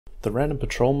The Random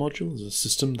Patrol module is a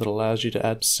system that allows you to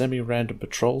add semi-random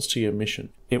patrols to your mission.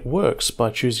 It works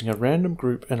by choosing a random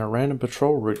group and a random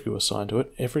patrol route you assign to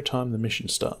it every time the mission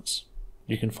starts.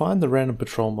 You can find the Random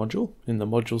Patrol module in the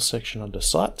Modules section under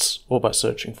Sites, or by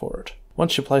searching for it.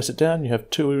 Once you place it down, you have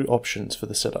two options for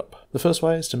the setup. The first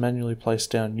way is to manually place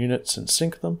down units and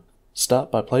sync them.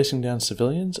 Start by placing down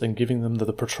civilians and giving them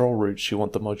the patrol routes you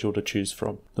want the module to choose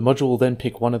from. The module will then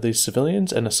pick one of these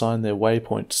civilians and assign their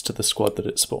waypoints to the squad that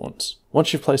it spawns.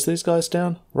 Once you've placed these guys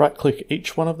down, right-click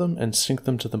each one of them and sync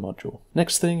them to the module.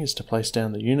 Next thing is to place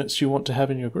down the units you want to have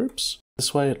in your groups.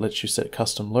 This way it lets you set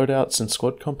custom loadouts and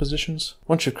squad compositions.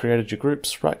 Once you've created your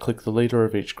groups, right-click the leader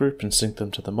of each group and sync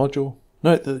them to the module.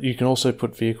 Note that you can also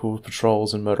put vehicle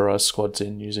patrols and motorized squads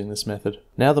in using this method.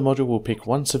 Now the module will pick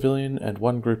one civilian and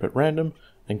one group at random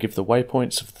and give the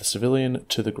waypoints of the civilian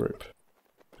to the group.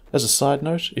 As a side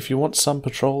note, if you want some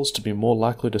patrols to be more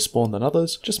likely to spawn than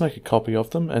others, just make a copy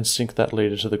of them and sync that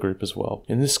leader to the group as well.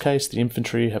 In this case, the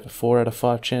infantry have a 4 out of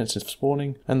 5 chance of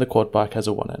spawning and the quad bike has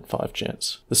a 1 out of 5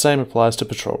 chance. The same applies to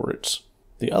patrol routes.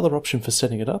 The other option for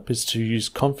setting it up is to use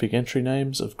config entry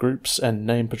names of groups and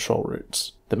name patrol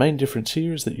routes. The main difference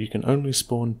here is that you can only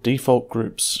spawn default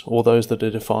groups, or those that are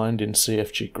defined in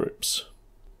CFG groups.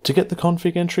 To get the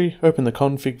config entry, open the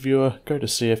config viewer, go to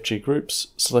CFG groups,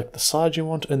 select the side you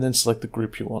want, and then select the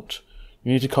group you want.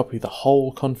 You need to copy the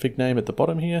whole config name at the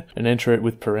bottom here, and enter it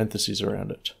with parentheses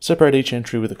around it. Separate each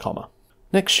entry with a comma.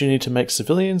 Next, you need to make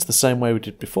civilians the same way we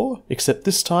did before, except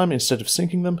this time, instead of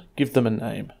syncing them, give them a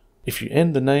name. If you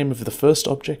end the name of the first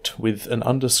object with an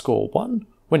 _1,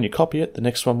 when you copy it, the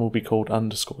next one will be called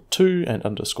 _2 and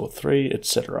 _3,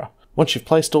 etc. Once you've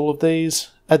placed all of these,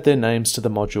 add their names to the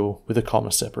module with a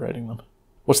comma separating them.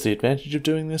 What's the advantage of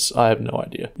doing this? I have no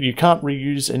idea. You can't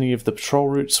reuse any of the patrol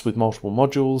routes with multiple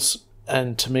modules,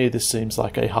 and to me this seems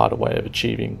like a harder way of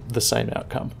achieving the same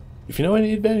outcome. If you know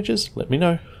any advantages, let me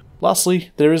know. Lastly,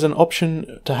 there is an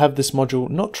option to have this module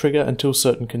not trigger until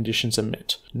certain conditions are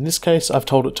met. In this case, I've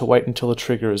told it to wait until a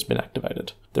trigger has been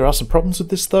activated. There are some problems with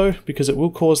this though, because it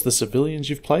will cause the civilians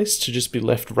you've placed to just be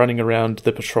left running around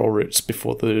the patrol routes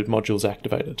before the module's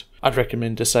activated. I'd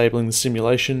recommend disabling the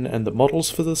simulation and the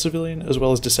models for the civilian, as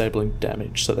well as disabling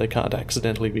damage so they can't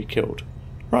accidentally be killed.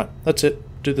 Right, that's it.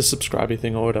 Do the subscribey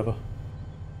thing or whatever.